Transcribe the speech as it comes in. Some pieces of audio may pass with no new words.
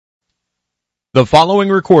The following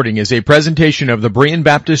recording is a presentation of the Berean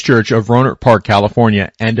Baptist Church of Rohnert Park,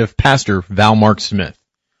 California, and of Pastor Val Mark Smith.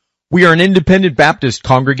 We are an independent Baptist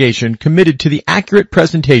congregation committed to the accurate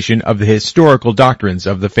presentation of the historical doctrines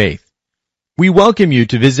of the faith. We welcome you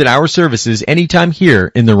to visit our services anytime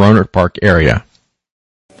here in the Rohnert Park area.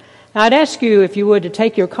 I'd ask you, if you would, to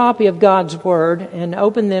take your copy of God's Word and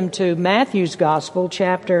open them to Matthew's Gospel,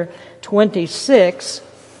 chapter 26.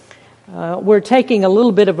 We're taking a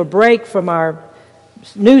little bit of a break from our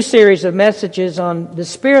new series of messages on the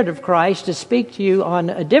Spirit of Christ to speak to you on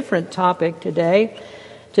a different topic today.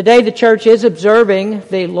 Today the church is observing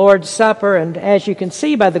the Lord's Supper, and as you can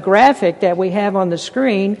see by the graphic that we have on the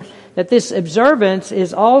screen, that this observance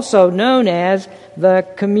is also known as the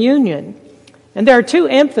communion. And there are two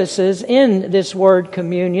emphases in this word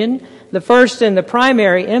communion. The first and the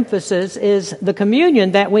primary emphasis is the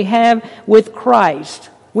communion that we have with Christ.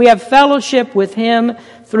 We have fellowship with Him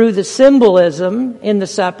through the symbolism in the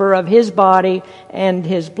supper of His body and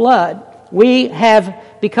His blood. We have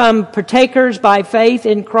become partakers by faith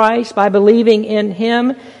in Christ, by believing in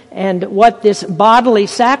Him and what this bodily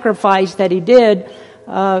sacrifice that He did,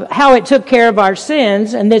 how it took care of our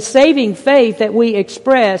sins. And this saving faith that we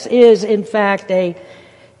express is in fact a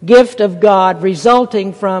gift of God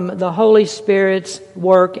resulting from the Holy Spirit's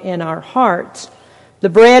work in our hearts. The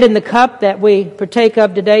bread and the cup that we partake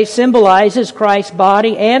of today symbolizes Christ's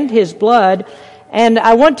body and His blood. And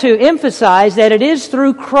I want to emphasize that it is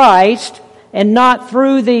through Christ and not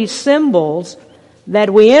through these symbols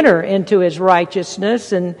that we enter into His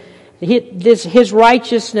righteousness. And His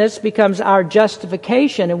righteousness becomes our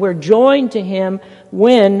justification, and we're joined to Him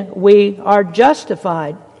when we are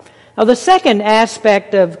justified. Now, the second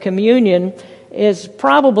aspect of communion is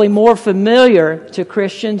probably more familiar to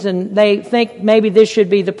Christians, and they think maybe this should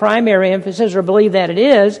be the primary emphasis, or believe that it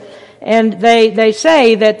is. And they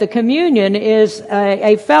say that the communion is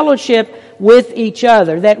a fellowship with each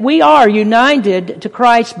other, that we are united to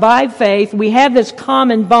Christ by faith. We have this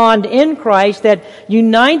common bond in Christ that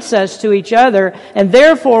unites us to each other, and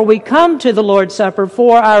therefore we come to the Lord's Supper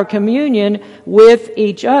for our communion with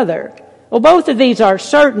each other. Well, both of these are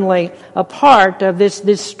certainly a part of this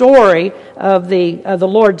story of the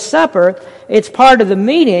Lord's Supper. It's part of the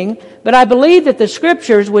meaning, but I believe that the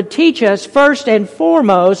Scriptures would teach us first and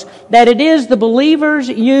foremost that it is the believer's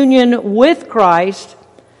union with Christ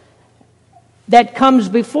that comes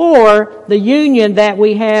before the union that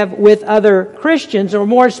we have with other Christians, or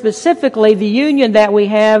more specifically, the union that we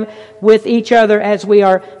have with each other as we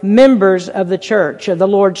are members of the church, of the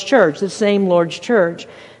Lord's church, the same Lord's church.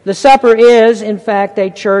 The supper is, in fact, a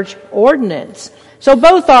church ordinance. So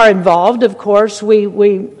both are involved. Of course,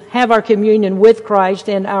 we have our communion with Christ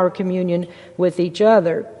and our communion with each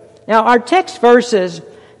other. Now, our text verses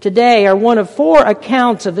today are one of four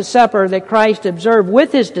accounts of the supper that Christ observed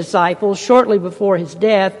with His disciples shortly before His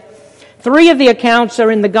death. Three of the accounts are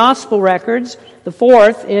in the gospel records. The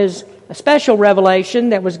fourth is a special revelation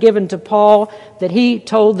that was given to Paul that he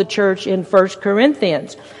told the church in 1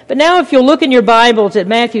 Corinthians. But now if you'll look in your Bibles at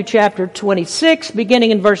Matthew chapter 26,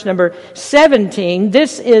 beginning in verse number 17,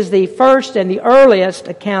 this is the first and the earliest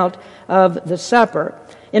account of the supper.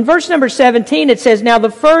 In verse number 17 it says, "Now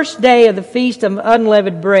the first day of the feast of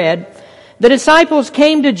unleavened bread, the disciples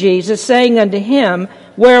came to Jesus, saying unto Him,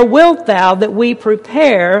 Where wilt thou that we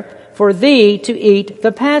prepare for thee to eat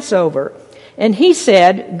the Passover? And He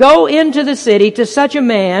said, Go into the city to such a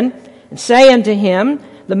man, and say unto him,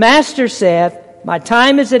 The Master saith, My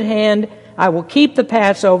time is at hand, I will keep the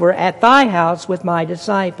Passover at thy house with my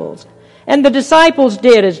disciples. And the disciples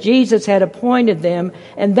did as Jesus had appointed them,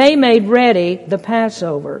 and they made ready the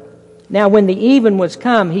Passover. Now when the even was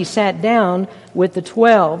come, He sat down with the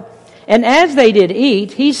 12. And as they did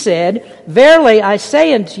eat, He said, Verily I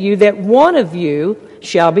say unto you that one of you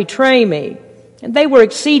shall betray me. And they were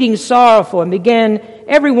exceeding sorrowful, and began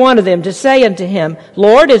every one of them to say unto Him,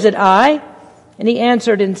 Lord, is it I? And He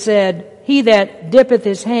answered and said, He that dippeth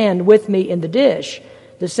his hand with me in the dish,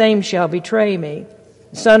 the same shall betray me.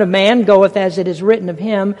 The Son of Man goeth as it is written of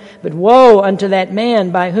Him, but woe unto that man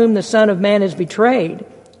by whom the Son of Man is betrayed.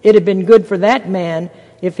 It had been good for that man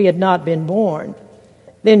if he had not been born.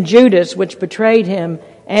 Then Judas, which betrayed Him,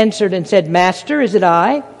 answered and said, Master, is it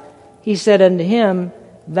I? He said unto him,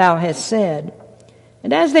 Thou hast said.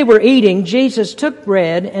 And as they were eating, Jesus took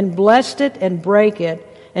bread and blessed it and brake it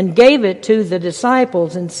and gave it to the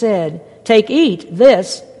disciples and said, Take, eat,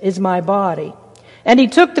 this is my body. And He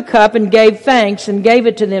took the cup and gave thanks and gave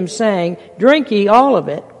it to them, saying, Drink ye all of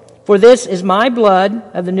it, for this is my blood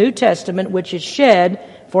of the New Testament, which is shed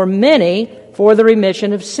for many for the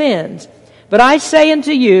remission of sins. But I say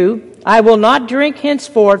unto you, I will not drink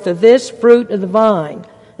henceforth of this fruit of the vine,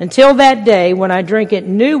 until that day when I drink it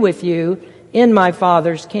new with you in my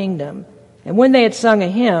Father's kingdom. And when they had sung a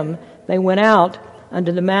hymn, they went out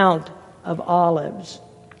unto the Mount of Olives.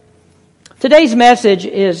 Today's message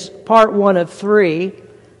is part 1 of 3,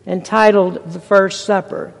 entitled The First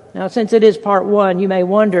Supper. Now, since it is part 1, you may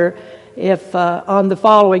wonder if on the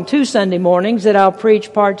following 2 Sunday mornings that I'll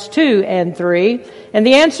preach parts 2 and 3. And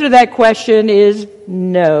the answer to that question is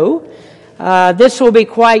no. This will be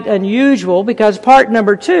quite unusual because part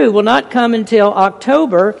number 2 will not come until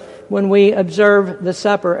October when we observe the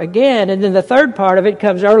supper again. And then the third part of it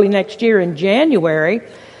comes early next year in January.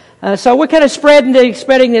 So we're kind of spreading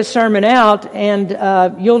this sermon out,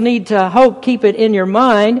 and you'll need to keep it in your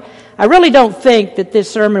mind. I really don't think that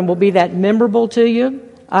this sermon will be that memorable to you.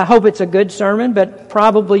 I hope it's a good sermon, but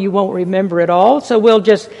probably you won't remember it all. So we'll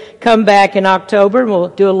just come back in October and we'll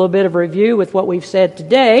do a little bit of review with what we've said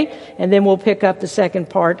today, and then we'll pick up the second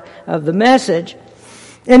part of the message.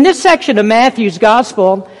 In this section of Matthew's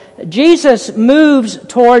Gospel, Jesus moves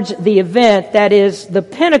towards the event that is the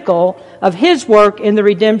pinnacle of his work in the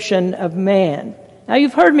redemption of man. Now,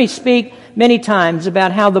 you've heard me speak many times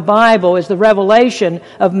about how the Bible is the revelation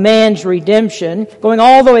of man's redemption, going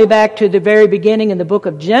all the way back to the very beginning in the book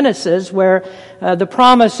of Genesis, where the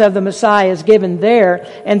promise of the Messiah is given there.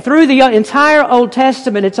 And through the entire Old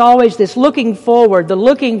Testament, it's always this looking forward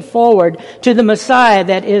to the Messiah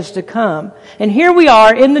that is to come. And here we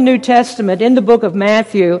are in the New Testament, in the book of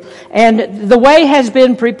Matthew, and the way has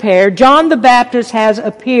been prepared. John the Baptist has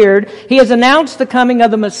appeared. He has announced the coming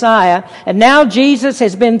of the Messiah, and now Jesus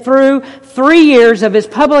has been through 3 years of his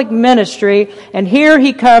public ministry, and here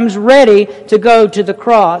he comes ready to go to the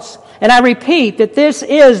cross. And I repeat that this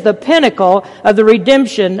is the pinnacle of the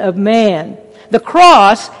redemption of man. The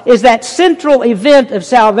cross is that central event of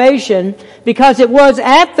salvation because it was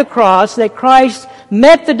at the cross that Christ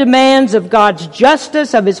met the demands of God's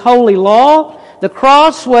justice, of his holy law. The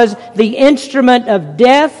cross was the instrument of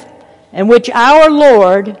death in which our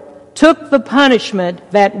Lord took the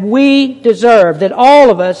punishment that we deserve, that all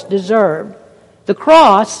of us deserved. The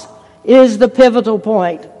cross is the pivotal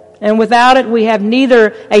point. And without it, we have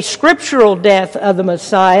neither a scriptural death of the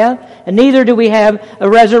Messiah, and neither do we have a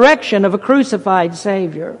resurrection of a crucified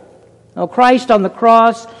Savior. Now, Christ on the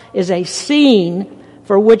cross is a scene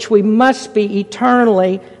for which we must be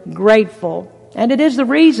eternally grateful. And it is the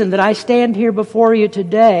reason that I stand here before you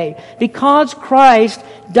today. Because Christ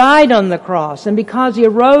died on the cross, and because he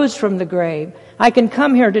arose from the grave, I can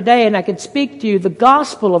come here today and I can speak to you the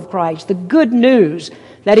gospel of Christ, the good news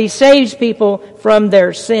that he saves people from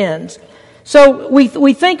their sins. So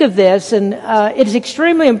we think of this, and it is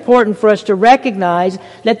extremely important for us to recognize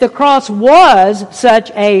that the cross was such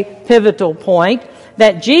a pivotal point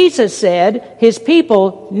that Jesus said his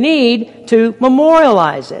people need to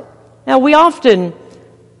memorialize it. Now, we often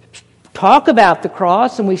talk about the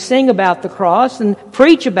cross, and we sing about the cross, and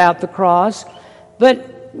preach about the cross, but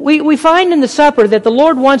we find in the supper that the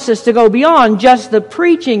Lord wants us to go beyond just the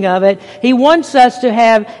preaching of it. He wants us to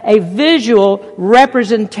have a visual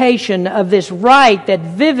representation of this rite that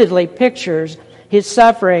vividly pictures his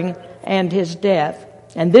suffering and his death.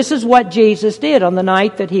 And this is what Jesus did on the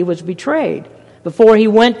night that he was betrayed. Before he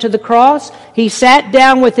went to the cross, he sat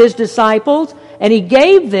down with his disciples, and he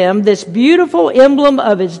gave them this beautiful emblem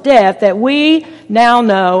of his death that we now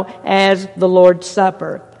know as the Lord's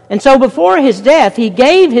Supper. And so before his death, he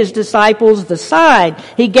gave his disciples the sign.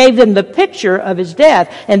 He gave them the picture of his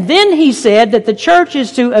death. And then he said that the church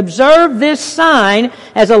is to observe this sign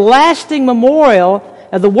as a lasting memorial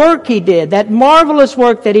of the work he did, that marvelous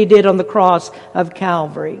work that he did on the cross of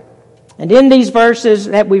Calvary. And in these verses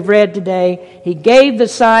that we've read today, he gave the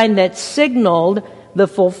sign that signaled the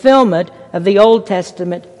fulfillment of the Old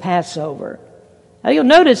Testament Passover. Now you'll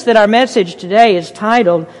notice that our message today is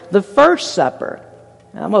titled The First Supper.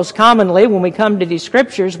 Now, most commonly, when we come to these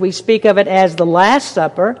scriptures, we speak of it as the Last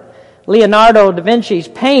Supper. Leonardo da Vinci's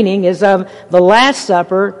painting is of the Last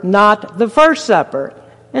Supper, not the First Supper.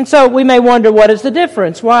 And so we may wonder, what is the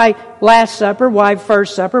difference? Why Last Supper? Why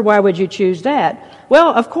First Supper? Why would you choose that? Well,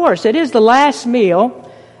 of course, it is the last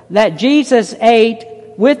meal that Jesus ate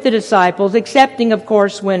with the disciples, excepting, of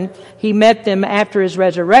course, when he met them after his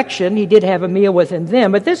resurrection. He did have a meal within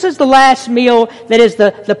them. But this is the last meal that is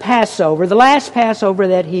the Passover, the last Passover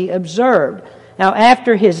that he observed. Now,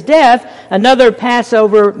 after his death, another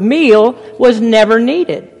Passover meal was never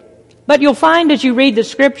needed. But you'll find as you read the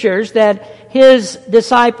scriptures that his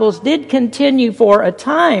disciples did continue for a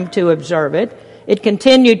time to observe it. It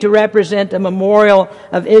continued to represent a memorial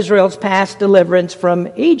of Israel's past deliverance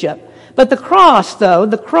from Egypt. But the cross, though,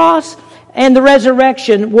 the cross and the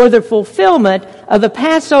resurrection were the fulfillment of the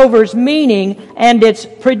Passover's meaning and its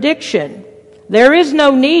prediction. There is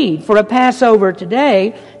no need for a Passover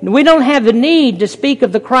today. We don't have the need to speak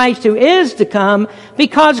of the Christ who is to come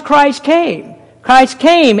because Christ came. Christ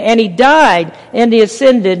came and He died and He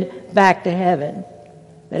ascended back to heaven.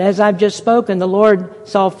 But as I've just spoken, the Lord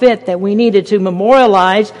saw fit that we needed to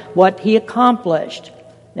memorialize what He accomplished.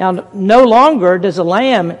 Now, no longer does a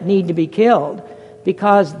lamb need to be killed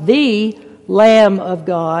because the Lamb of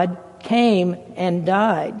God came and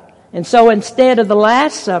died. And so instead of the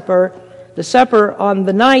Last Supper, the supper on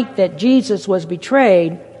the night that Jesus was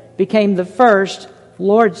betrayed became the first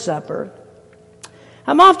Lord's Supper.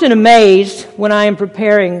 I'm often amazed when I am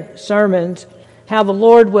preparing sermons how the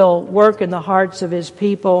Lord will work in the hearts of His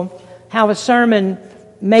people, how a sermon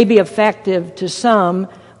may be effective to some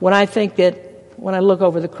when I think that, when I look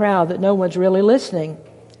over the crowd, that no one's really listening.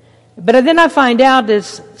 But then I find out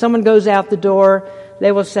as someone goes out the door,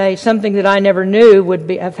 they will say something that I never knew would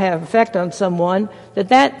have effect on someone,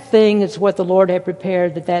 that thing is what the Lord had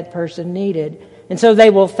prepared that person needed. And so they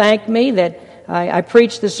will thank me that I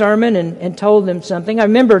preached the sermon and told them something. I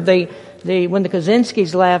remember when the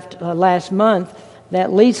Kaczynskis left last month,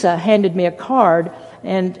 that Lisa handed me a card,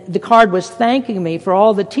 and the card was thanking me for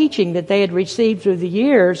all the teaching that they had received through the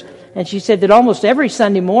years. And she said that almost every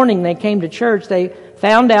Sunday morning they came to church, they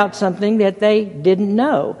found out something that they didn't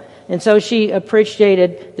know. And so she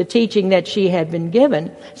appreciated the teaching that she had been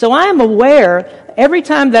given. So I am aware every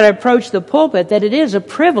time that I approach the pulpit that it is a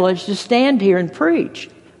privilege to stand here and preach.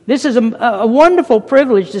 This is a wonderful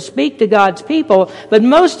privilege to speak to God's people, but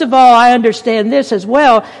most of all, I understand this as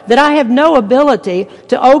well, that I have no ability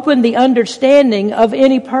to open the understanding of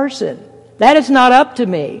any person. That is not up to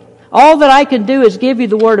me. All that I can do is give you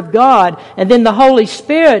the Word of God, and then the Holy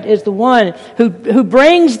Spirit is the one who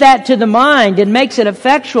brings that to the mind and makes it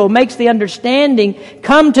effectual, makes the understanding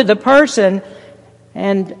come to the person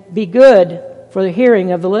and be good for the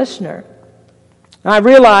hearing of the listener. I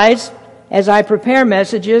realize as I prepare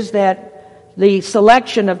messages that the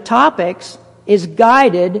selection of topics is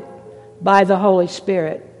guided by the Holy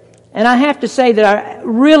Spirit. And I have to say that I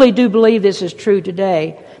really do believe this is true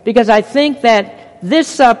today, because I think that this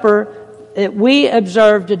supper that we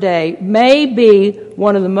observe today may be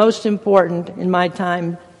one of the most important in my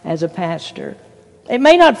time as a pastor. It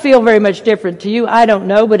may not feel very much different to you, I don't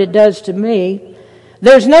know, but it does to me.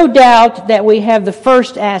 There's no doubt that we have the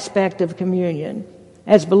first aspect of communion.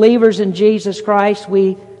 As believers in Jesus Christ,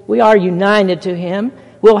 we are united to Him.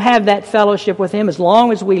 We'll have that fellowship with Him as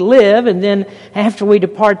long as we live, and then after we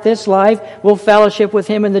depart this life, we'll fellowship with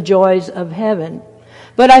Him in the joys of heaven.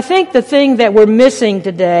 But I think the thing that we're missing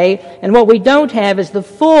today, and what we don't have, is the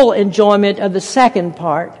full enjoyment of the second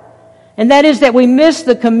part. And that is that we miss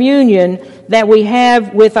the communion that we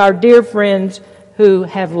have with our dear friends who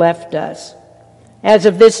have left us. As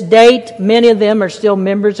of this date, many of them are still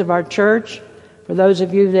members of our church. For those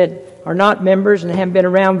of you that are not members and haven't been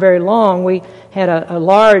around very long, we had a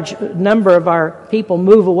large number of our people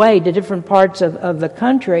move away to different parts of the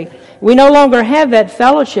country. We no longer have that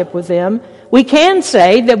fellowship with them. We can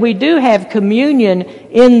say that we do have communion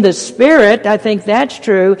in the Spirit. I think that's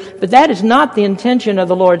true. But that is not the intention of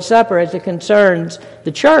the Lord's Supper as it concerns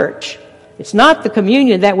the church. It's not the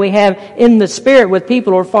communion that we have in the Spirit with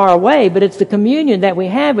people who are far away, but it's the communion that we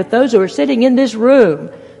have with those who are sitting in this room.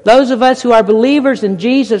 Those of us who are believers in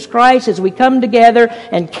Jesus Christ, as we come together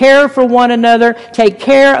and care for one another, take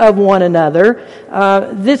care of one another,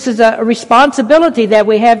 this is a responsibility that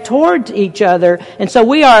we have towards each other. And so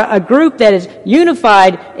we are a group that is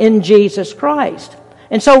unified in Jesus Christ.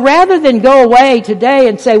 And so rather than go away today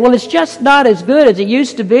and say, well, it's just not as good as it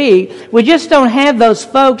used to be, we just don't have those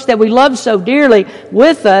folks that we love so dearly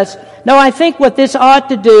with us. No, I think what this ought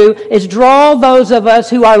to do is draw those of us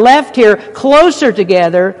who are left here closer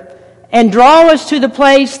together and draw us to the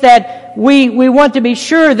place that we want to be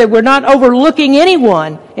sure that we're not overlooking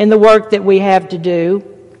anyone in the work that we have to do,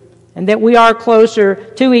 and that we are closer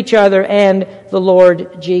to each other and the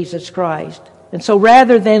Lord Jesus Christ. And so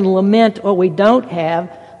rather than lament what we don't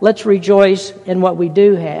have, let's rejoice in what we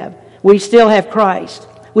do have. We still have Christ.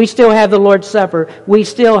 We still have the Lord's Supper. We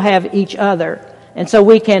still have each other. And so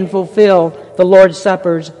we can fulfill the Lord's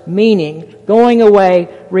Supper's meaning, going away,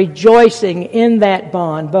 rejoicing in that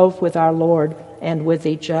bond, both with our Lord and with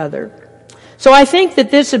each other. So I think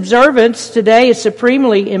that this observance today is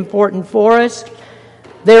supremely important for us.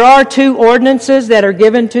 There are 2 ordinances that are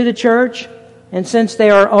given to the church, and since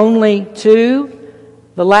there are only 2,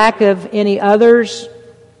 the lack of any others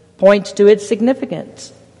points to its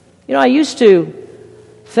significance. You know, I used to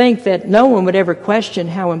think that no one would ever question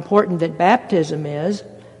how important that baptism is,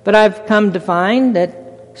 But I've come to find that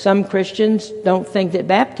some Christians don't think that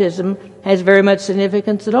baptism has very much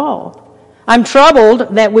significance at all. I'm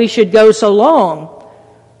troubled that we should go so long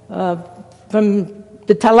from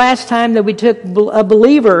the last time that we took a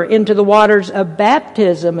believer into the waters of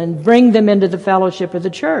baptism and bring them into the fellowship of the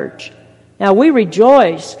church. Now, we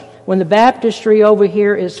rejoice when the baptistry over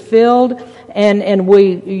here is filled and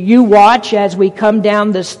you watch as we come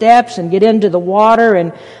down the steps and get into the water,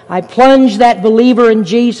 and I plunge that believer in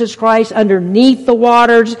Jesus Christ underneath the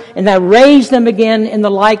waters, and I raise them again in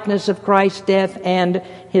the likeness of Christ's death and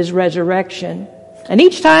His resurrection. And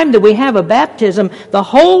each time that we have a baptism, the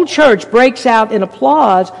whole church breaks out in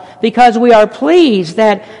applause because we are pleased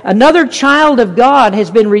that another child of God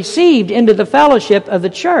has been received into the fellowship of the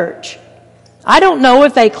church. I don't know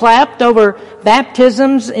if they clapped over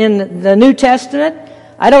baptisms in the New Testament.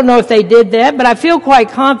 I don't know if they did that, but I feel quite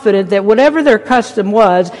confident that whatever their custom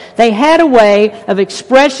was, they had a way of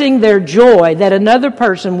expressing their joy that another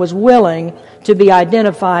person was willing to be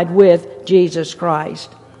identified with Jesus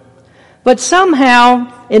Christ. But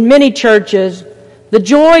somehow, in many churches, the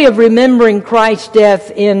joy of remembering Christ's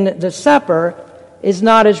death in the supper is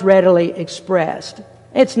not as readily expressed.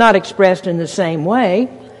 It's not expressed in the same way.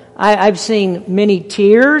 I've seen many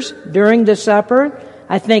tears during the supper.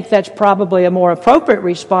 I think that's probably a more appropriate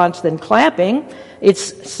response than clapping.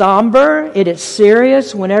 It's somber. It is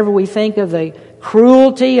serious whenever we think of the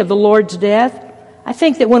cruelty of the Lord's death. I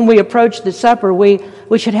think that when we approach the supper, we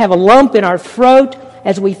should have a lump in our throat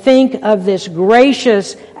as we think of this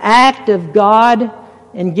gracious act of God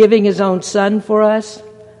in giving His own Son for us.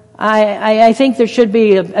 I think there should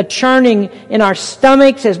be a churning in our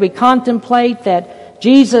stomachs as we contemplate that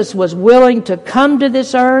Jesus was willing to come to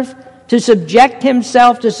this earth, to subject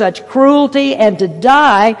Himself to such cruelty and to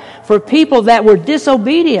die for people that were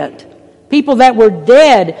disobedient, people that were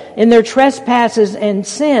dead in their trespasses and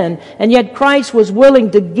sin, and yet Christ was willing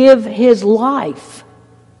to give His life.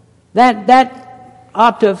 That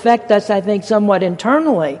ought to affect us, I think, somewhat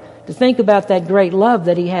internally, to think about that great love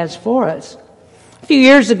that He has for us. A few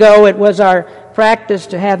years ago, it was our practice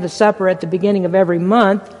to have the supper at the beginning of every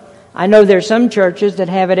month. I know there are some churches that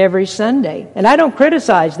have it every Sunday. And I don't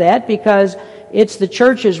criticize that because it's the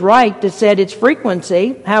church's right to set its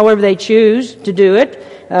frequency, however they choose to do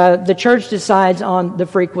it. The church decides on the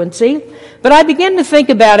frequency. But I began to think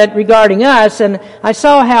about it regarding us, and I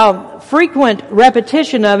saw how frequent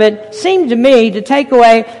repetition of it seemed to me to take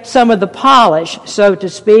away some of the polish, so to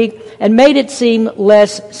speak, and made it seem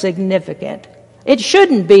less significant. It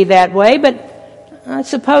shouldn't be that way, but I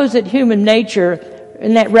suppose that human nature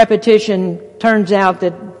and that repetition turns out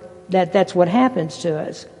that's what happens to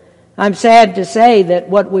us. I'm sad to say that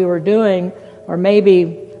what we were doing, or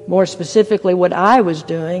maybe more specifically what I was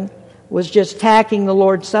doing, was just tacking the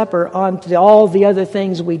Lord's Supper onto all the other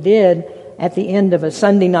things we did at the end of a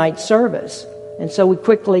Sunday night service. And so we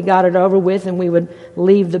quickly got it over with and we would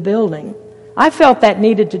leave the building. I felt that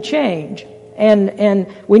needed to change. And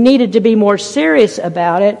we needed to be more serious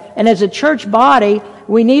about it. And as a church body,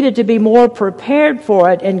 we needed to be more prepared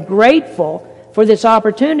for it and grateful for this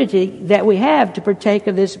opportunity that we have to partake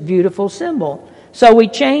of this beautiful symbol. So we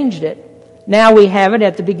changed it. Now we have it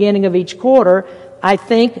at the beginning of each quarter. I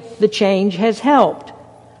think the change has helped.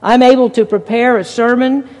 I'm able to prepare a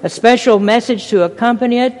sermon, a special message to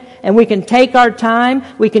accompany it, and we can take our time,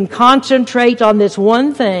 we can concentrate on this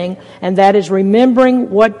one thing, and that is remembering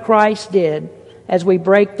what Christ did as we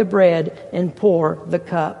break the bread and pour the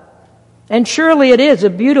cup. And surely it is a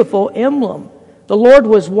beautiful emblem. The Lord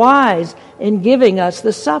was wise in giving us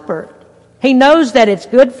the supper. He knows that it's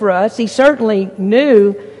good for us. He certainly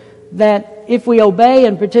knew that if we obey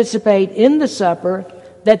and participate in the supper,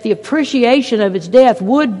 that the appreciation of His death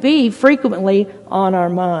would be frequently on our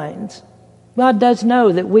minds. God does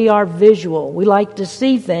know that we are visual. We like to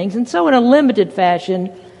see things, and so in a limited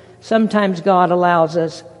fashion, sometimes God allows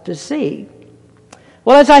us to see.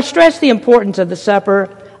 Well, as I stress the importance of the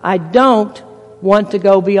supper, I don't want to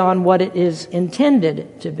go beyond what it is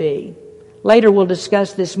intended to be. Later we'll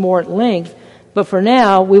discuss this more at length, but for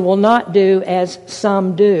now we will not do as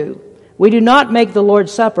some do. We do not make the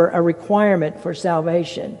Lord's Supper a requirement for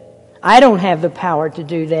salvation. I don't have the power to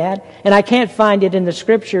do that, and I can't find it in the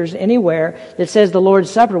Scriptures anywhere that says the Lord's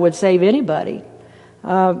Supper would save anybody.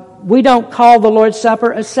 We don't call the Lord's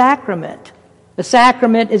Supper a sacrament. A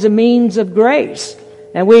sacrament is a means of grace,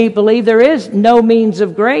 and we believe there is no means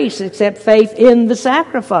of grace except faith in the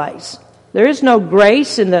sacrifice. There is no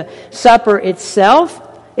grace in the supper itself.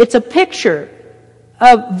 It's a picture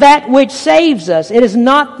of that which saves us. It is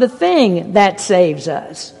not the thing that saves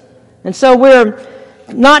us. And so we're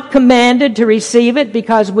not commanded to receive it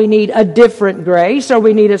because we need a different grace or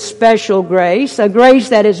we need a special grace, a grace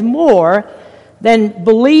that is more than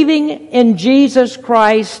believing in Jesus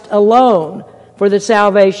Christ alone for the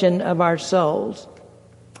salvation of our souls.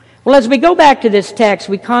 Well, as we go back to this text,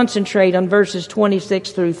 we concentrate on verses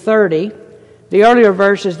 26 through 30. The earlier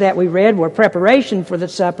verses that we read were preparation for the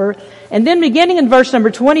supper. And then beginning in verse number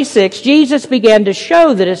 26, Jesus began to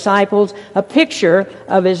show the disciples a picture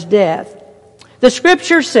of his death. The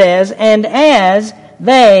scripture says, "And as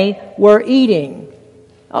they were eating."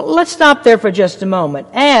 Let's stop there for just a moment.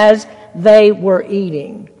 As they were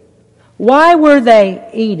eating. Why were they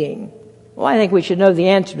eating? Well, I think we should know the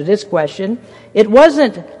answer to this question. It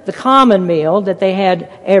wasn't the common meal that they had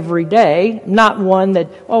every day, not one that,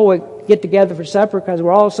 we get together for supper because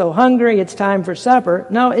we're all so hungry, it's time for supper.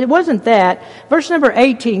 No, it wasn't that. Verse number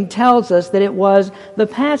 18 tells us that it was the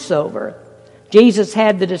Passover. Jesus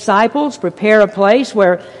had the disciples prepare a place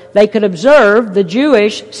where they could observe the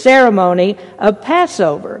Jewish ceremony of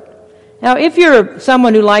Passover. Now, if you're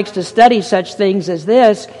someone who likes to study such things as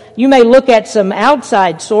this, you may look at some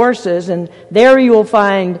outside sources, and there you will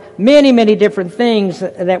find many, many different things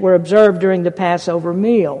that were observed during the Passover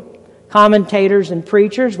meal. Commentators and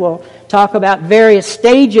preachers will talk about various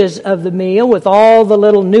stages of the meal with all the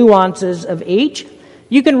little nuances of each.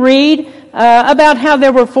 You can read about how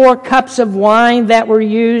there were 4 cups of wine that were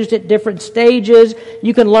used at different stages.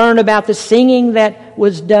 You can learn about the singing that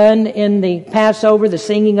was done in the Passover, the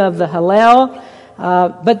singing of the Hallel.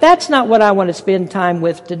 But that's not what I want to spend time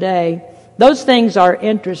with today. Those things are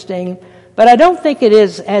interesting, but I don't think it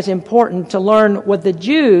is as important to learn what the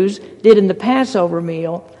Jews did in the Passover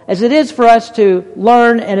meal as it is for us to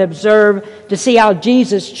learn and observe to see how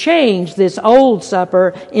Jesus changed this old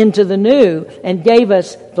supper into the new and gave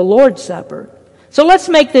us the Lord's Supper. So let's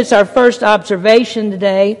make this our first observation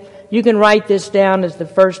today. You can write this down as the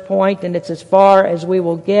first point, and it's as far as we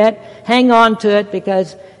will get. Hang on to it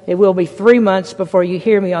because it will be 3 months before you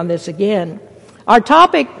hear me on this again. Our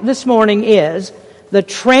topic this morning is the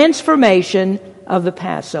transformation of the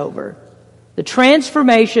Passover. The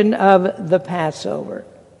transformation of the Passover.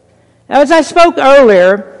 Now, as I spoke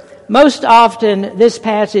earlier, most often this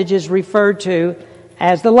passage is referred to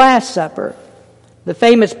as the Last Supper. The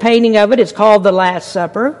famous painting of it is called the Last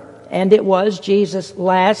Supper, and it was Jesus'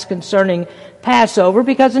 last concerning Passover,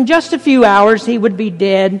 because in just a few hours he would be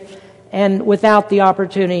dead and without the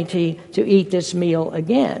opportunity to eat this meal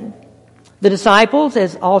again. The disciples,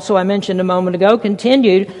 as also I mentioned a moment ago,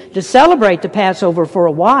 continued to celebrate the Passover for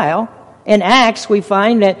a while. In Acts, we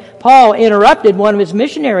find that Paul interrupted one of his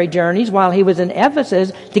missionary journeys while he was in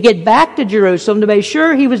Ephesus to get back to Jerusalem to make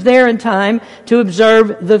sure he was there in time to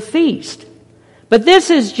observe the feast. But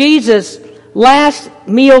this is Jesus' last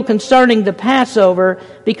meal concerning the Passover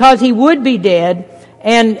because he would be dead,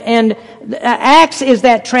 and Acts is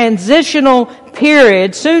that transitional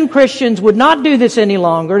period. Soon Christians would not do this any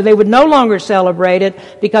longer. They would no longer celebrate it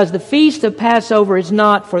because the feast of Passover is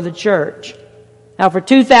not for the church. Now, for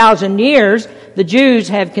 2,000 years, the Jews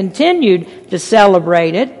have continued to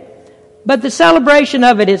celebrate it, but the celebration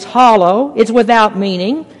of it is hollow, it's without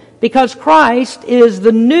meaning, because Christ is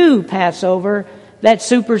the new Passover that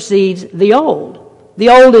supersedes the old. The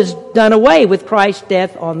old is done away with Christ's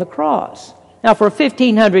death on the cross. Now, for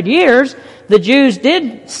 1,500 years, the Jews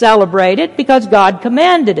did celebrate it because God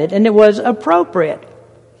commanded it, and it was appropriate.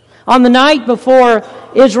 On the night before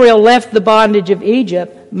Israel left the bondage of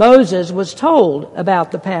Egypt, Moses was told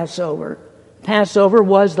about the Passover. Passover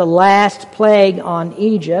was the last plague on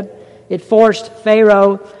Egypt. It forced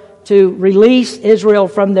Pharaoh to release Israel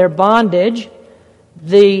from their bondage.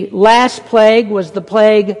 The last plague was the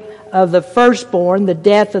plague of the firstborn, the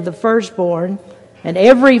death of the firstborn. And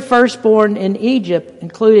every firstborn in Egypt,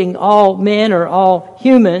 including all men or all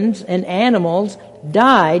humans and animals,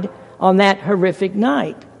 died on that horrific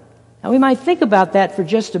night. Now, we might think about that for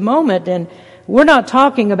just a moment, and we're not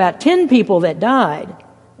talking about 10 people that died,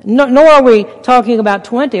 nor are we talking about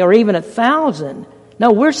 20 or even 1,000.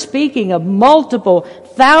 No, we're speaking of multiple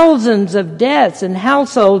thousands of deaths in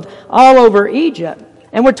households all over Egypt.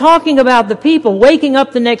 And we're talking about the people waking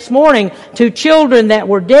up the next morning to children that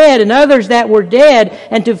were dead and others that were dead,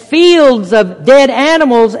 and to fields of dead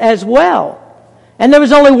animals as well. And there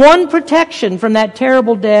was only one protection from that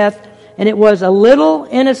terrible death, and it was a little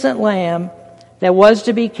innocent lamb that was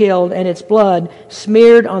to be killed, and its blood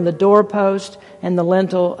smeared on the doorpost and the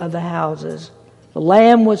lintel of the houses. The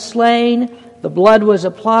lamb was slain, the blood was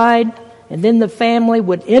applied, and then the family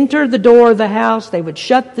would enter the door of the house, they would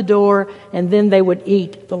shut the door, and then they would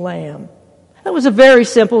eat the lamb. That was a very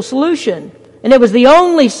simple solution, and it was the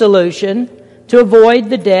only solution to avoid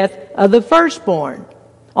the death of the firstborn.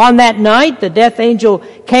 On that night, the death angel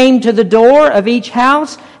came to the door of each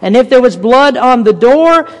house, and if there was blood on the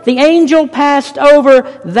door, the angel passed over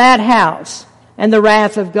that house, and the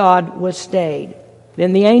wrath of God was stayed.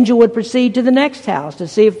 Then the angel would proceed to the next house to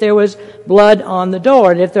see if there was blood on the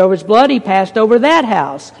door. And if there was blood, he passed over that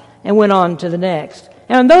house and went on to the next.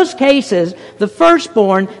 Now, in those cases, the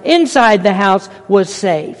firstborn inside the house was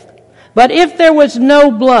safe. But if there was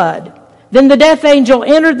no blood, then the death angel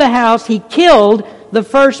entered the house. He killed the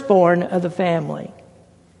firstborn of the family.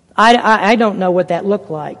 I don't know what that looked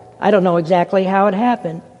like. I don't know exactly how it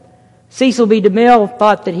happened. Cecil B. DeMille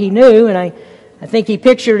thought that he knew, and I think he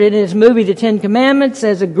pictured it in his movie, The Ten Commandments,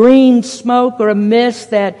 as a green smoke or a mist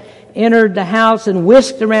that entered the house and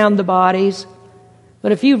whisked around the bodies.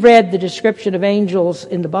 But if you've read the description of angels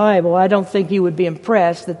in the Bible, I don't think you would be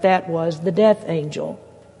impressed that that was the death angel.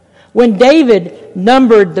 When David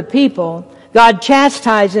numbered the people, God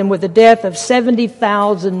chastised him with the death of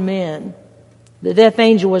 70,000 men. The death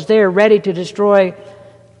angel was there ready to destroy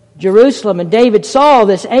Jerusalem, and David saw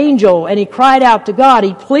this angel and he cried out to God.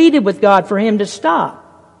 He pleaded with God for him to stop.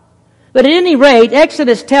 But at any rate,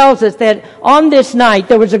 Exodus tells us that on this night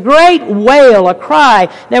there was a great wail, a cry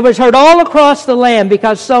that was heard all across the land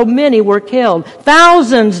because so many were killed.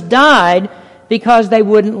 Thousands died because they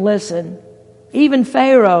wouldn't listen. Even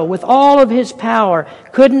Pharaoh, with all of his power,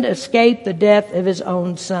 couldn't escape the death of his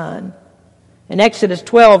own son. In Exodus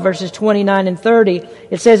 12, verses 29 and 30,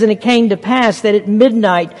 it says, "And it came to pass that at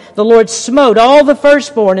midnight the Lord smote all the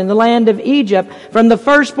firstborn in the land of Egypt, from the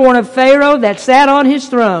firstborn of Pharaoh that sat on his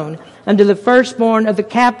throne, unto the firstborn of the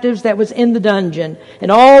captives that was in the dungeon, and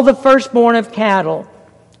all the firstborn of cattle.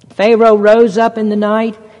 Pharaoh rose up in the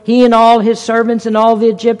night, he and all his servants and all the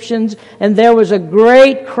Egyptians, and there was a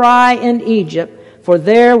great cry in Egypt, for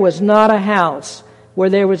there was not a house where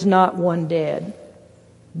there was not one dead."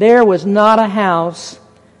 There was not a house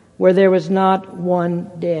where there was not one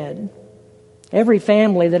dead. Every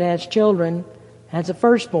family that has children has a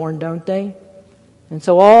firstborn, don't they? And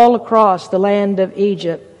so all across the land of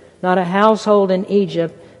Egypt, not a household in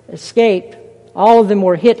Egypt escaped. All of them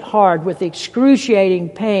were hit hard with the excruciating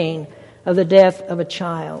pain of the death of a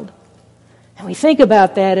child. And we think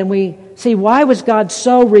about that and we see, why was God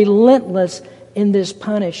so relentless in this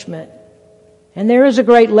punishment? And there is a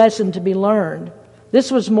great lesson to be learned. This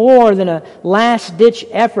was more than a last-ditch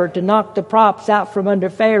effort to knock the props out from under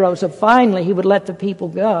Pharaoh so finally he would let the people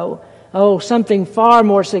go. Oh, something far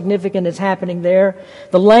more significant is happening there.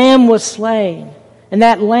 The Lamb was slain, and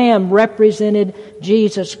that Lamb represented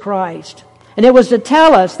Jesus Christ. And it was to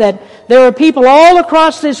tell us that there are people all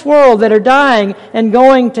across this world that are dying and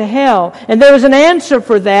going to hell. And there is an answer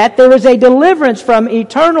for that. There is a deliverance from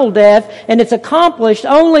eternal death, and it's accomplished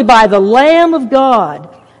only by the Lamb of God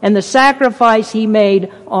and the sacrifice he made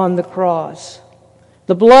on the cross.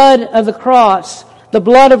 The blood of the cross, the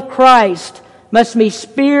blood of Christ, must be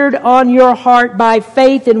speared on your heart by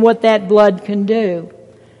faith in what that blood can do.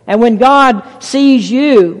 And when God sees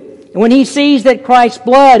you, and when he sees that Christ's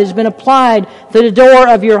blood has been applied to the door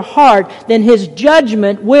of your heart, then his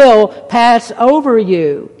judgment will pass over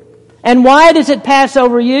you. And why does it pass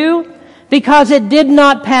over you? Because it did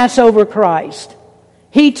not pass over Christ.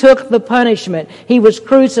 He took the punishment. He was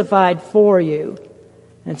crucified for you.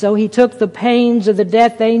 And so he took the pains of the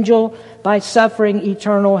death angel by suffering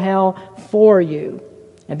eternal hell for you.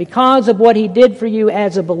 And because of what he did for you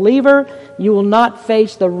as a believer, you will not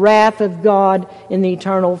face the wrath of God in the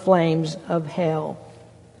eternal flames of hell.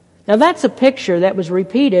 Now that's a picture that was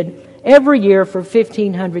repeated every year for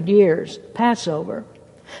 1,500 years, Passover.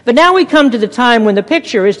 But now we come to the time when the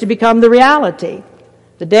picture is to become the reality.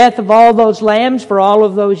 The death of all those lambs for all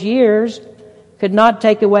of those years could not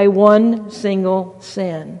take away one single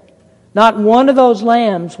sin. Not one of those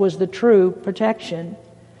lambs was the true protection.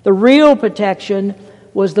 The real protection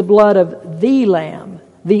was the blood of the Lamb,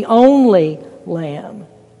 the only Lamb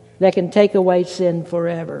that can take away sin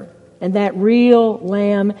forever. And that real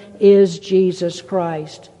Lamb is Jesus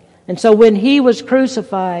Christ. And so when he was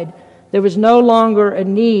crucified, there was no longer a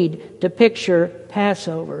need to picture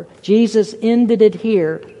Passover. Jesus ended it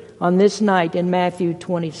here on this night in Matthew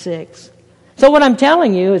 26. So what I'm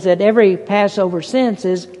telling you is that every Passover since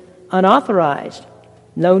is unauthorized.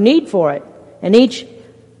 No need for it. And each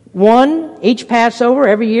Passover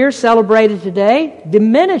every year celebrated today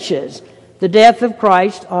diminishes the death of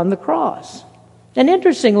Christ on the cross. And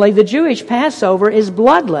interestingly, the Jewish Passover is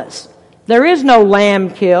bloodless. There is no lamb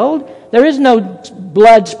killed. There is no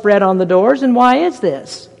blood spread on the doors. And why is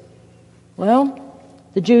this? Well,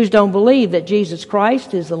 the Jews don't believe that Jesus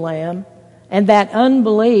Christ is the Lamb, and that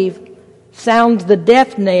unbelief sounds the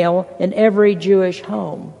death knell in every Jewish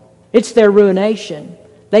home. It's their ruination.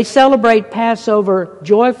 They celebrate Passover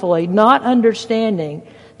joyfully, not understanding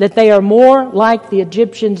that they are more like the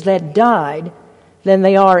Egyptians that died than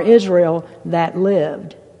they are Israel that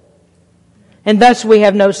lived. And thus we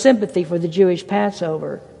have no sympathy for the Jewish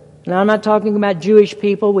Passover. Now, I'm not talking about Jewish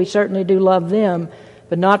people. We certainly do love them,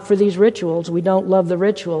 but not for these rituals. We don't love the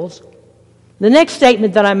rituals. The next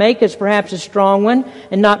statement that I make is perhaps a strong one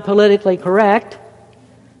and not politically correct,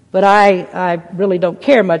 but I really don't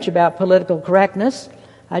care much about political correctness.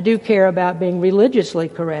 I do care about being religiously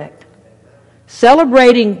correct.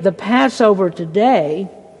 Celebrating the Passover today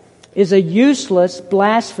is a useless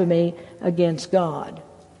blasphemy against God.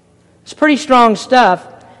 It's pretty strong stuff,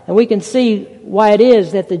 and we can see why it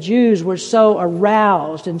is that the Jews were so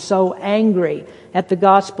aroused and so angry at the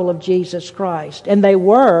gospel of Jesus Christ. And they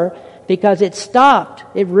were, because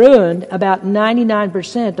it ruined about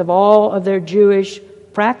 99% of all of their Jewish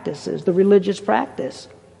practices, the religious practice.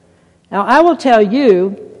 Now, I will tell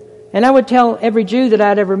you, and I would tell every Jew that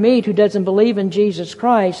I'd ever meet who doesn't believe in Jesus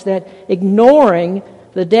Christ, that ignoring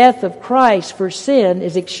the death of Christ for sin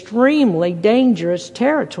is extremely dangerous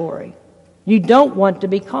territory. You don't want to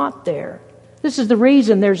be caught there. This is the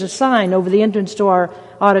reason there's a sign over the entrance to our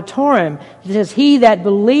auditorium. It says, "He that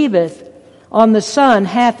believeth on the Son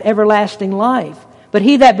hath everlasting life. But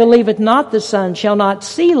he that believeth not the Son shall not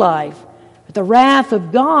see life, but the wrath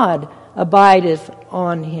of God abideth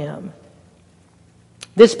on him."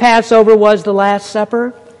 This Passover was the Last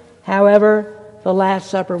Supper. However, the Last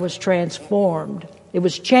Supper was transformed. It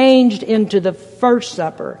was changed into the First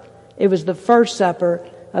Supper. It was the First Supper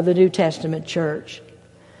of the New Testament church.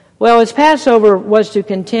 Well, as Passover was to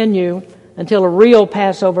continue until a real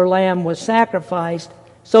Passover lamb was sacrificed,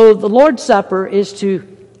 so the Lord's Supper is to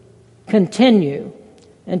continue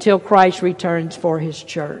until Christ returns for his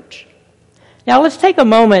church. Now let's take a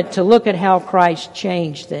moment to look at how Christ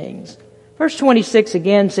changed things. Verse 26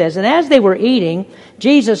 again says, "And as they were eating,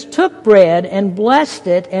 Jesus took bread and blessed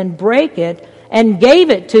it and brake it and gave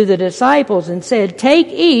it to the disciples and said, 'Take,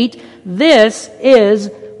 eat, this is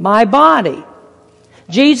my body.'"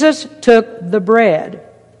 Jesus took the bread.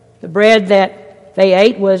 The bread that they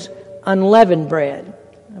ate was unleavened bread.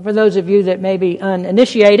 For those of you that may be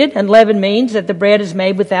uninitiated, unleavened means that the bread is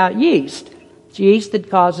made without yeast. It's yeast that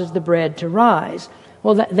causes the bread to rise.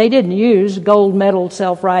 Well, they didn't use gold medal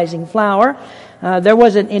self-rising flour. There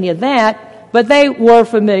wasn't any of that, but they were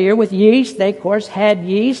familiar with yeast. They, of course, had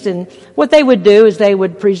yeast, and what they would do is they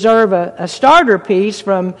would preserve a starter piece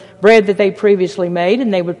from bread that they previously made,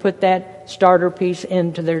 and they would put that starter piece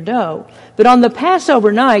into their dough. But on the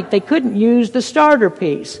Passover night, they couldn't use the starter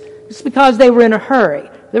piece. It's because they were in a hurry.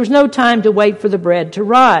 There was no time to wait for the bread to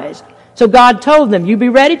rise. So God told them, "You be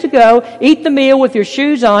ready to go, eat the meal with your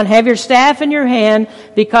shoes on, have your staff in your hand,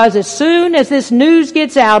 because as soon as this news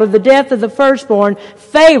gets out of the death of the firstborn,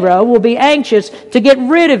 Pharaoh will be anxious to get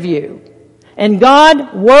rid of you." And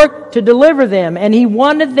God worked to deliver them, and he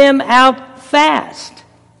wanted them out fast.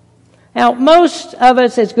 Now, most of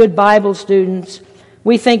us as good Bible students,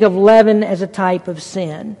 we think of leaven as a type of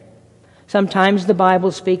sin. Sometimes the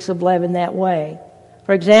Bible speaks of leaven that way.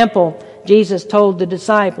 For example, Jesus told the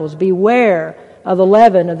disciples, "Beware of the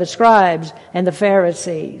leaven of the scribes and the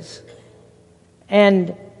Pharisees."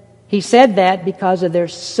 And he said that because of their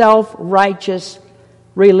self-righteous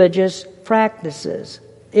religious practices.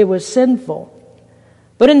 It was sinful.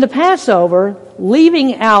 But in the Passover,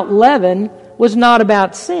 leaving out leaven was not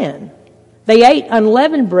about sin. They ate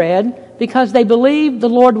unleavened bread because they believed the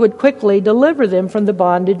Lord would quickly deliver them from the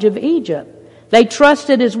bondage of Egypt. They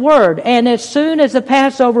trusted his word, and as soon as the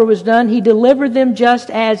Passover was done, he delivered them just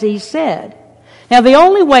as he said. Now, the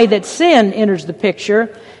only way that sin enters the picture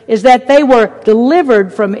is that they were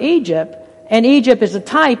delivered from Egypt, and Egypt is a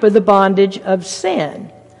type of the bondage of sin.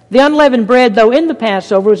 The unleavened bread, though, in the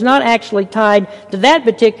Passover was not actually tied to that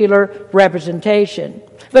particular representation.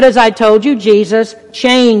 But as I told you, Jesus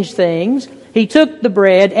changed things. He took the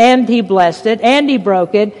bread, and he blessed it, and he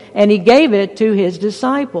broke it, and he gave it to his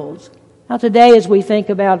disciples. Now today, as we think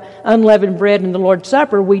about unleavened bread in the Lord's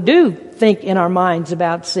Supper, we do think in our minds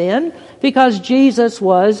about sin because Jesus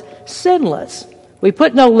was sinless. We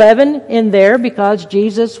put no leaven in there because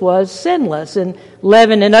Jesus was sinless, and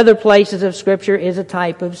leaven in other places of Scripture is a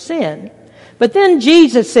type of sin. But then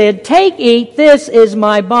Jesus said, "Take, eat, this is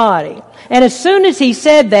my body." And as soon as he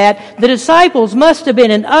said that, the disciples must have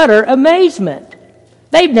been in utter amazement.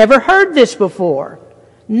 They've never heard this before.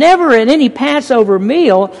 Never in any Passover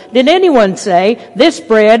meal did anyone say, "This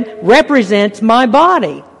bread represents my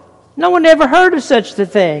body." No one ever heard of such a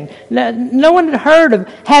thing. No one had heard of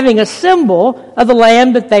having a symbol of the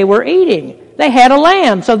lamb that they were eating. They had a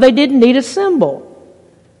lamb, so they didn't need a symbol.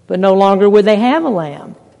 But no longer would they have a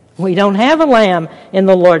lamb. We don't have a lamb in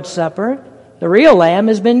the Lord's Supper. The real lamb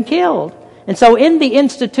has been killed. And so in the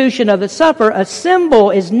institution of the supper, a symbol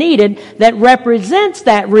is needed that represents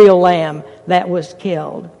that real lamb that was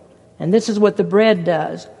killed. And this is what the bread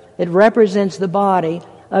does. It represents the body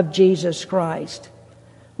of Jesus Christ.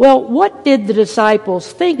 Well, what did the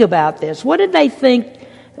disciples think about this? What did they think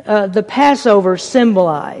the Passover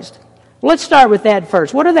symbolized? Let's start with that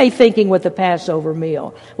first. What are they thinking with the Passover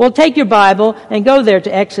meal? Well, take your Bible and go there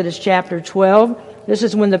to Exodus chapter 12. This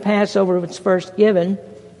is when the Passover was first given.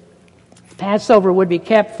 Passover would be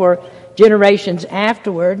kept for generations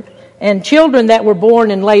afterward, and children that were born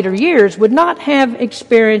in later years would not have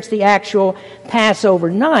experienced the actual Passover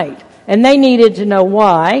night, and they needed to know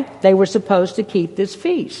why they were supposed to keep this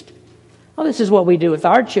feast. Well, this is what we do with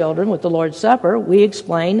our children with the Lord's Supper. We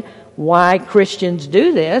explain why Christians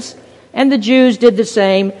do this, and the Jews did the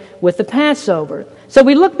same with the Passover. So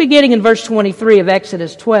we look beginning in verse 23 of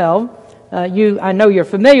Exodus 12. I know you're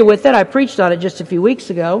familiar with it. I preached on it just a few weeks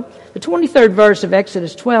ago. The 23rd verse of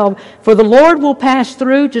Exodus 12, "For the Lord will pass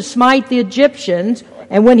through to smite the Egyptians,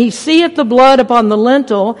 and when he seeth the blood upon the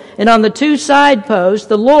lintel and on the two side posts,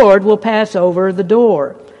 the Lord will pass over the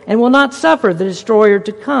door, and will not suffer the destroyer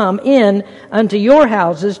to come in unto your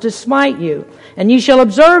houses to smite you. And ye shall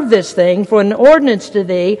observe this thing for an ordinance to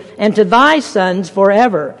thee and to thy sons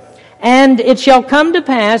forever. And it shall come to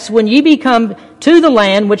pass, when ye be come to the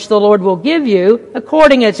land which the Lord will give you,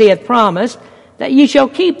 according as he hath promised, that ye shall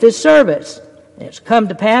keep this service. And it shall come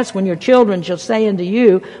to pass, when your children shall say unto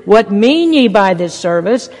you, What mean ye by this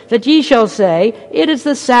service? That ye shall say, It is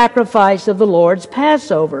the sacrifice of the Lord's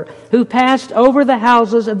Passover, who passed over the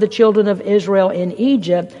houses of the children of Israel in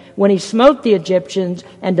Egypt, when he smote the Egyptians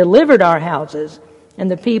and delivered our houses. And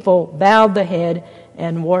the people bowed the head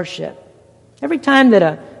and worshiped." Every time that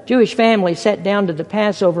a Jewish family sat down to the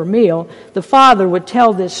Passover meal, the father would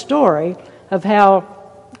tell this story of how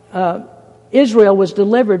Israel was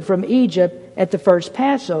delivered from Egypt at the first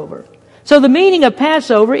Passover. So the meaning of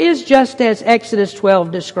Passover is just as Exodus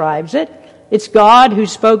 12 describes it. It's God who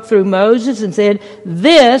spoke through Moses and said,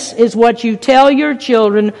 "This is what you tell your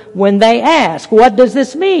children when they ask, what does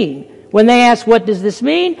this mean?" When they ask, what does this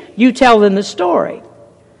mean? You tell them the story.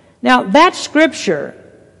 Now, that scripture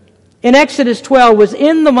in Exodus 12 was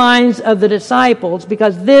in the minds of the disciples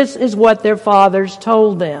because this is what their fathers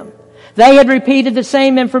told them. They had repeated the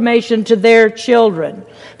same information to their children.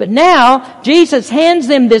 But now, Jesus hands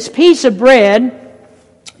them this piece of bread,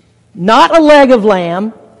 not a leg of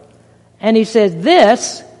lamb, and he says,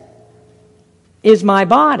 "This is my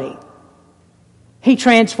body." He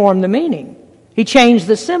transformed the meaning. He changed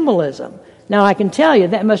the symbolism. Now, I can tell you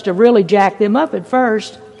that must have really jacked them up at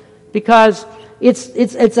first, because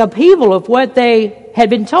it's upheaval of what they had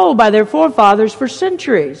been told by their forefathers for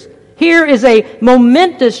centuries. Here is a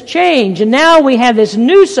momentous change, and now we have this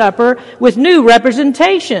new supper with new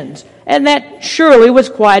representations, and that surely was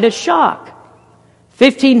quite a shock.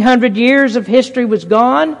 1,500 years of history was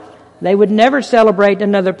gone. They would never celebrate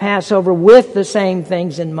another Passover with the same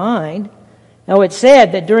things in mind. Now, it's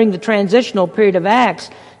said that during the transitional period of Acts,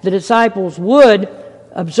 the disciples would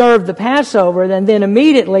observe the Passover, and then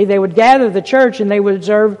immediately they would gather the church and they would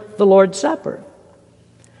observe the Lord's Supper.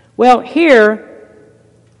 Well, here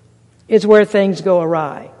is where things go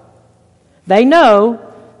awry. They know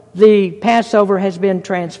the Passover has been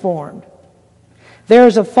transformed. There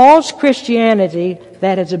is a false Christianity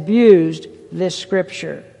that has abused this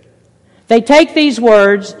scripture. They take these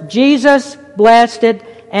words, Jesus blessed it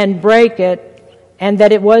and brake it, and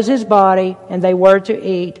that it was his body and they were to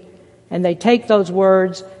eat, and they take those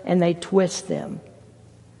words and they twist them.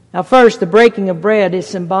 Now first, the breaking of bread is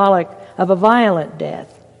symbolic of a violent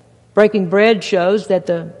death. Breaking bread shows that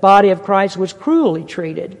the body of Christ was cruelly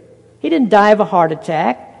treated. He didn't die of a heart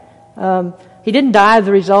attack. He didn't die as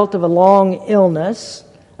the result of a long illness.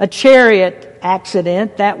 A chariot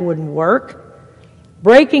accident, that wouldn't work.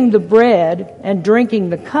 Breaking the bread and drinking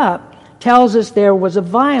the cup tells us there was a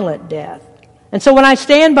violent death. And so when I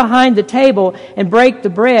stand behind the table and break the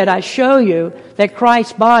bread, I show you that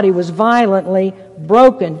Christ's body was violently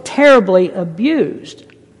broken, terribly abused.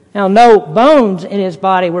 Now, no bones in his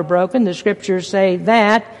body were broken. The scriptures say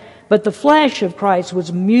that. But the flesh of Christ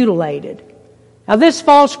was mutilated. Now, this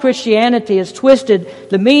false Christianity has twisted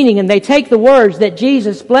the meaning, and they take the words that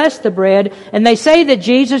Jesus blessed the bread, and they say that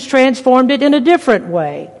Jesus transformed it in a different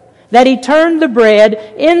way, that he turned the bread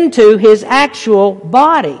into his actual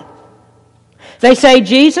body. They say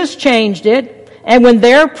Jesus changed it, and when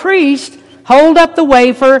their priest hold up the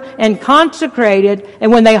wafer and consecrate it,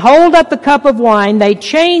 and when they hold up the cup of wine, they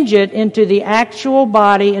change it into the actual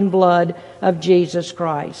body and blood of Jesus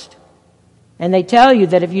Christ. And they tell you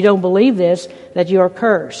that if you don't believe this, that you are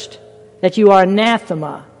cursed, that you are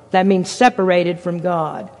anathema. That means separated from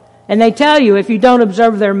God. And they tell you if you don't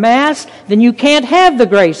observe their Mass, then you can't have the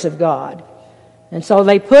grace of God. And so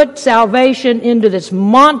they put salvation into this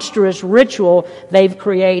monstrous ritual they've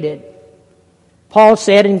created. Paul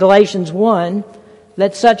said in Galatians 1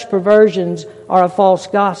 that such perversions are a false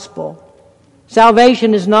gospel.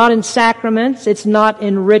 Salvation is not in sacraments, it's not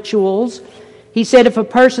in rituals. He said if a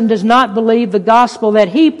person does not believe the gospel that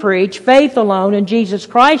he preached, faith alone in Jesus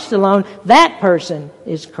Christ alone, that person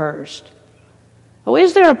is cursed. Oh,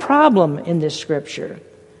 is there a problem in this scripture?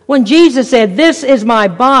 When Jesus said, "This is my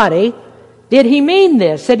body," did he mean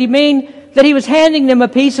this? Did he mean that he was handing them a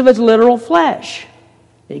piece of his literal flesh?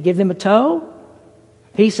 Did he give them a toe?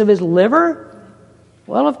 A piece of his liver?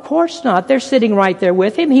 Well, of course not. They're sitting right there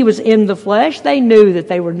with him. He was in the flesh. They knew that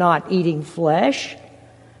they were not eating flesh.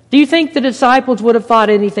 Do you think the disciples would have thought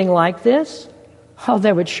anything like this? Oh,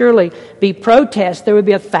 there would surely be protests. There would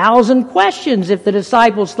be 1,000 questions if the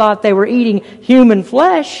disciples thought they were eating human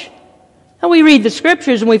flesh. And we read the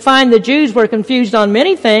scriptures and we find the Jews were confused on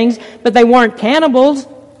many things, but they weren't cannibals.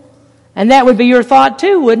 And that would be your thought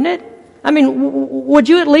too, wouldn't it? I mean, would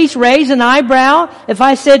you at least raise an eyebrow if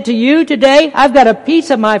I said to you today, "I've got a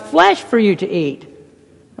piece of my flesh for you to eat"?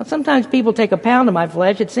 Well, sometimes people take a pound of my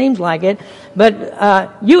flesh, it seems like it,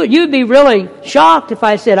 but you'd be really shocked if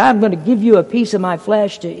I said, "I'm going to give you a piece of my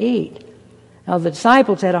flesh to eat." Now, the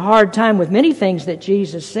disciples had a hard time with many things that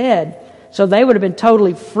Jesus said, so they would have been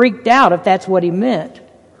totally freaked out if that's what he meant.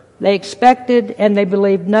 They expected and they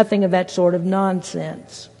believed nothing of that sort of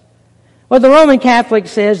nonsense. Well, the Roman Catholic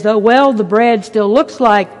says, though, well, the bread still looks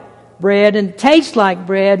like bread and tastes like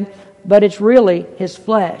bread, but it's really his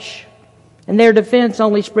flesh. And their defense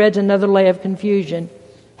only spreads another layer of confusion.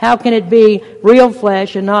 How can it be real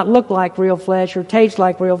flesh and not look like real flesh or taste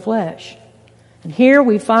like real flesh? And here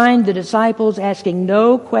we find the disciples asking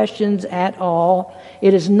no questions at all.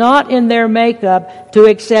 It is not in their makeup to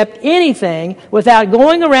accept anything without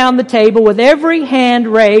going around the table with every hand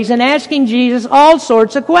raised and asking Jesus all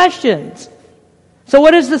sorts of questions. So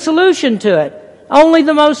what is the solution to it? Only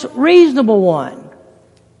the most reasonable one.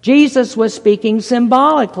 Jesus was speaking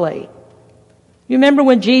symbolically. You remember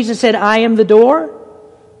when Jesus said, "I am the door"?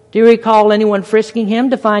 Do you recall anyone frisking him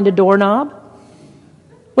to find a doorknob?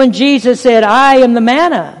 When Jesus said, "I am the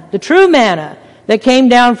manna, the true manna that came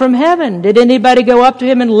down from heaven," did anybody go up to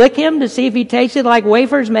him and lick him to see if he tasted like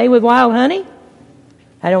wafers made with wild honey?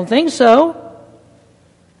 I don't think so.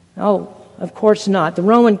 Oh, of course not. The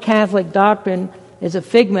Roman Catholic doctrine is a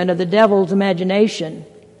figment of the devil's imagination.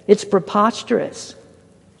 It's preposterous.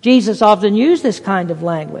 Jesus often used this kind of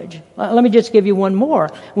language. Let me just give you one more.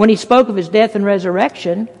 When he spoke of his death and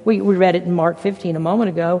resurrection, we read it in Mark 15 a moment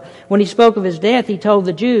ago. When he spoke of his death, he told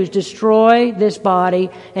the Jews, "Destroy this body,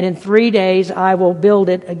 and in 3 days I will build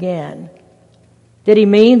it again." Did he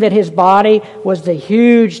mean that his body was the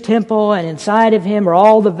huge temple and inside of him are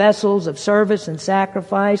all the vessels of service and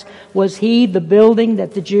sacrifice? Was he the building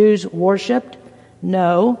that the Jews worshipped?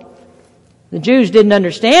 No. The Jews didn't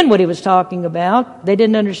understand what he was talking about. They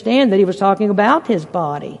didn't understand that he was talking about his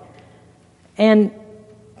body. And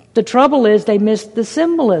the trouble is they missed the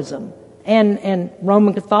symbolism. And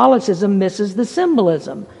Roman Catholicism misses the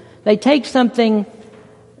symbolism. They make something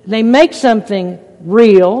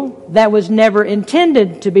real that was never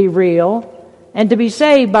intended to be real and to be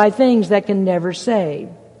saved by things that can never save.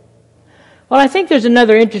 Well, I think there's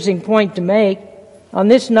another interesting point to make. On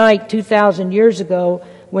this night 2,000 years ago,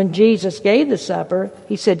 when Jesus gave the supper,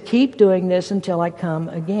 he said, "Keep doing this until I come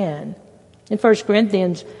again." In 1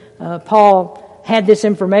 Corinthians, Paul had this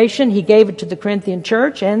information. He gave it to the Corinthian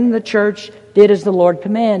church, and the church did as the Lord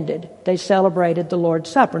commanded. They celebrated the Lord's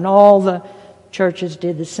Supper, and all the churches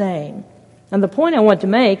did the same. And the point I want to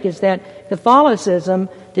make is that Catholicism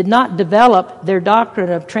did not develop their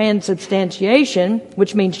doctrine of transubstantiation,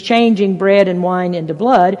 which means changing bread and wine into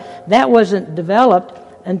blood. That wasn't developed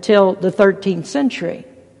until the 13th century.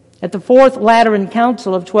 At the Fourth Lateran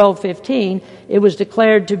Council of 1215, it was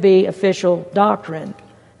declared to be official doctrine.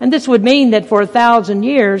 And this would mean that for 1,000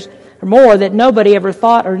 years or more that nobody ever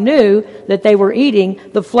thought or knew that they were eating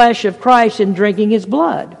the flesh of Christ and drinking his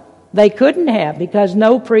blood. They couldn't have, because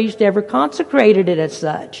no priest ever consecrated it as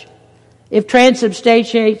such. If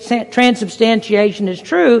transubstantiation is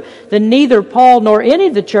true, then neither Paul nor any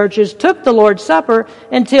of the churches took the Lord's Supper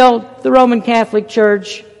until the Roman Catholic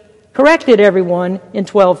Church corrected everyone in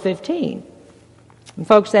 1215. And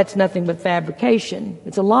folks, that's nothing but fabrication.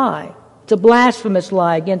 It's a lie. It's a blasphemous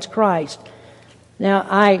lie against Christ. Now,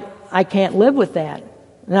 I can't live with that,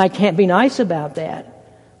 and I can't be nice about that.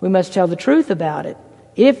 We must tell the truth about it.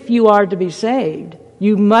 If you are to be saved,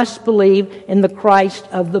 you must believe in the Christ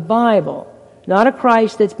of the Bible, not a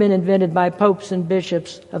Christ that's been invented by popes and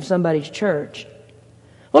bishops of somebody's church.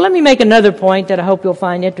 Well, let me make another point that I hope you'll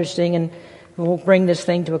find interesting, and we'll bring this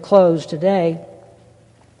thing to a close today.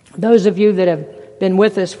 Those of you that have been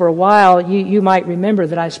with us for a while, you might remember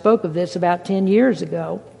that I spoke of this about 10 years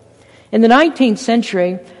ago. In the 19th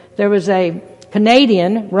century, there was a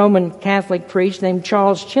Canadian Roman Catholic priest named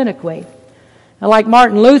Charles Chiniquy. Now, like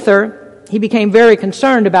Martin Luther, he became very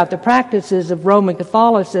concerned about the practices of Roman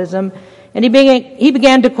Catholicism, and he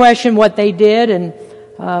began to question what they did and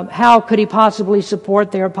how could he possibly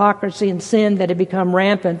support their hypocrisy and sin that had become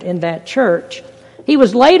rampant in that church. He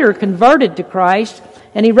was later converted to Christ,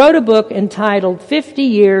 and he wrote a book entitled 50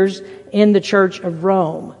 Years in the Church of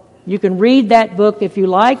Rome. You can read that book if you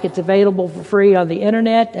like. It's available for free on the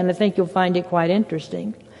internet, and I think you'll find it quite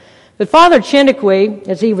interesting. But Father Chiniquy,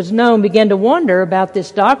 as he was known, began to wonder about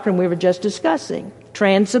this doctrine we were just discussing,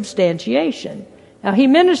 transubstantiation. Now, he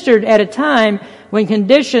ministered at a time when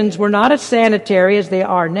conditions were not as sanitary as they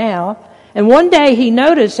are now, and one day he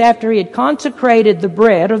noticed after he had consecrated the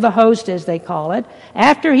bread, or the host as they call it,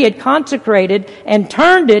 after he had consecrated and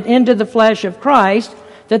turned it into the flesh of Christ,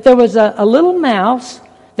 that there was a little mouse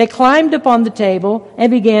that climbed upon the table and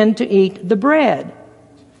began to eat the bread.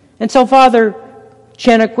 And so Father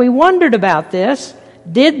Chiniquy wondered about this.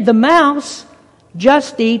 Did the mouse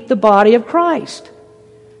just eat the body of Christ?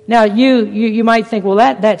 Now, you might think, well,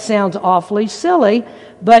 that sounds awfully silly,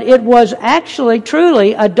 but it was actually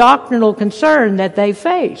truly a doctrinal concern that they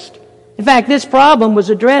faced. In fact, this problem was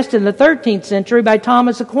addressed in the 13th century by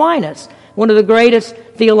Thomas Aquinas, one of the greatest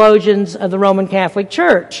theologians of the Roman Catholic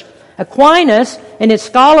Church. Aquinas, in his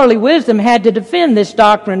scholarly wisdom, had to defend this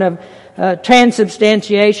doctrine of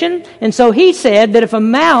transubstantiation, and so he said that if a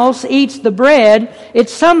mouse eats the bread, it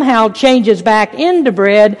somehow changes back into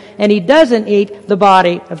bread, and he doesn't eat the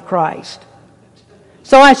body of Christ.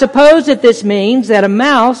 So I suppose that this means that a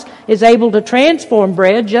mouse is able to transform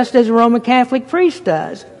bread just as a Roman Catholic priest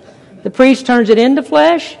does. The priest turns it into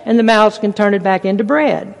flesh, and the mouse can turn it back into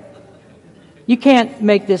bread. You can't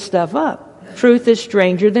make this stuff up. Truth is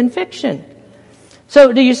stranger than fiction.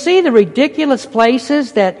 So do you see the ridiculous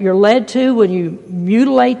places that you're led to when you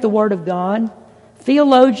mutilate the Word of God?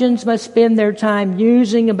 Theologians must spend their time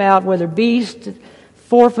musing about whether beasts,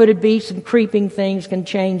 four-footed beasts and creeping things can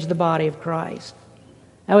change the body of Christ.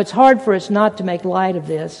 Now, it's hard for us not to make light of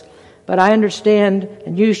this, but I understand,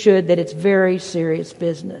 and you should, that it's very serious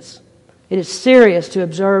business. It is serious to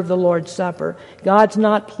observe the Lord's Supper. God's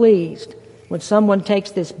not pleased when someone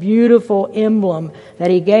takes this beautiful emblem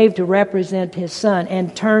that He gave to represent His Son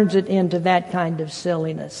and turns it into that kind of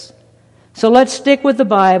silliness. So let's stick with the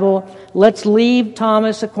Bible. Let's leave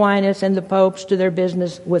Thomas Aquinas and the popes to their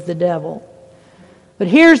business with the devil. But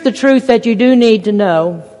here's the truth that you do need to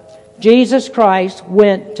know. Jesus Christ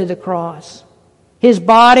went to the cross. His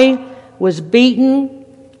body was beaten.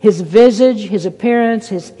 His visage, his appearance,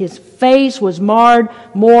 his face was marred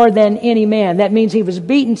more than any man. That means he was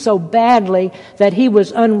beaten so badly that he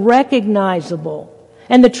was unrecognizable.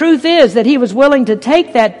 And the truth is that he was willing to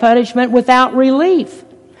take that punishment without relief.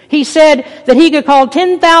 He said that he could call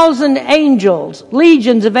 10,000 angels,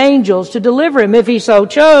 legions of angels, to deliver him if he so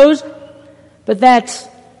chose. But that's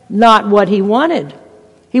not what he wanted.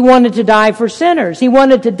 He wanted to die for sinners. He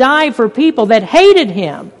wanted to die for people that hated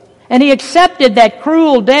him. And he accepted that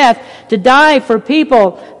cruel death to die for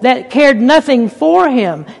people that cared nothing for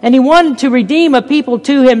him. And he wanted to redeem a people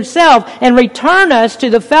to himself and return us to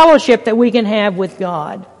the fellowship that we can have with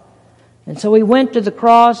God. And so he went to the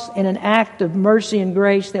cross in an act of mercy and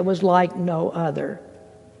grace that was like no other.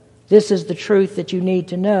 This is the truth that you need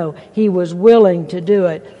to know. He was willing to do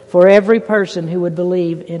it for every person who would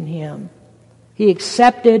believe in him. He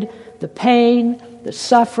accepted the pain, the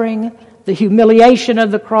suffering, the humiliation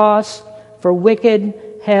of the cross for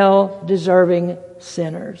wicked, hell-deserving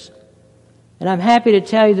sinners. And I'm happy to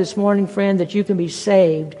tell you this morning, friend, that you can be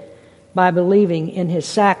saved by believing in His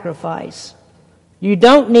sacrifice. You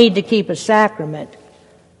don't need to keep a sacrament.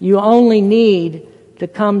 You only need to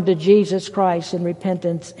come to Jesus Christ in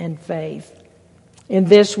repentance and faith. In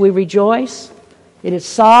this we rejoice. It is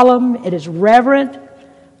solemn. It is reverent.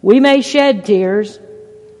 We may shed tears,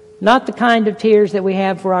 not the kind of tears that we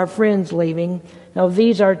have for our friends leaving. No,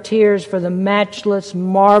 these are tears for the matchless,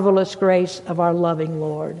 marvelous grace of our loving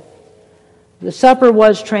Lord. The supper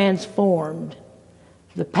was transformed.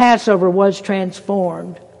 The Passover was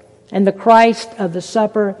transformed. And the Christ of the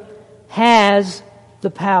supper has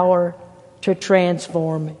the power to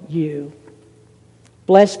transform you.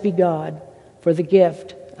 Blessed be God for the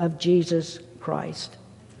gift of Jesus Christ.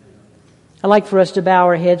 I'd like for us to bow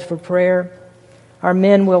our heads for prayer. Our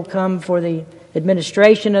men will come for the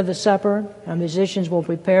administration of the supper. Our musicians will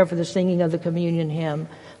prepare for the singing of the communion hymn.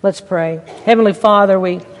 Let's pray. Heavenly Father,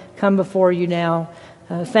 we come before you now,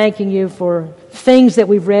 thanking you for things that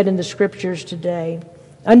we've read in the Scriptures today,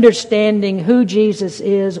 understanding who Jesus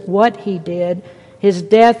is, what he did, his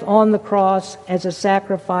death on the cross as a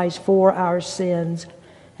sacrifice for our sins.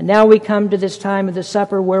 And now we come to this time of the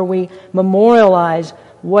supper where we memorialize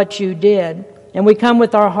what you did. And we come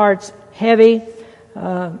with our hearts heavy,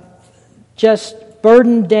 just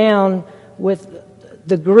burdened down with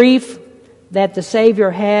the grief that the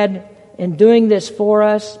Savior had in doing this for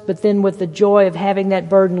us, but then with the joy of having that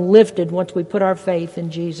burden lifted once we put our faith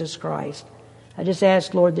in Jesus Christ. I just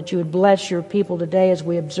ask, Lord, that you would bless your people today as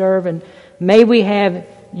we observe, and may we have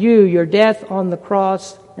you, your death on the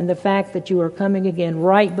cross, and the fact that you are coming again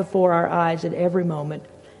right before our eyes at every moment.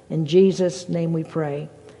 In Jesus' name we pray.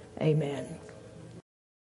 Amen.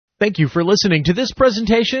 Thank you for listening to this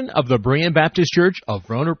presentation of the Berean Baptist Church of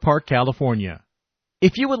Rohnert Park, California.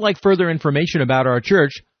 If you would like further information about our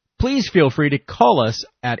church, please feel free to call us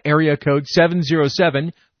at area code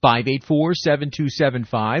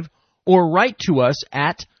 707-584-7275 or write to us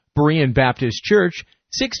at Berean Baptist Church,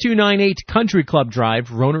 6298 Country Club Drive,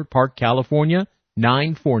 Rohnert Park, California,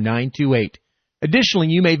 94928. Additionally,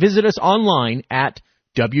 you may visit us online at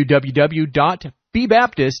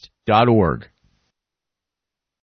www.bbaptist.org.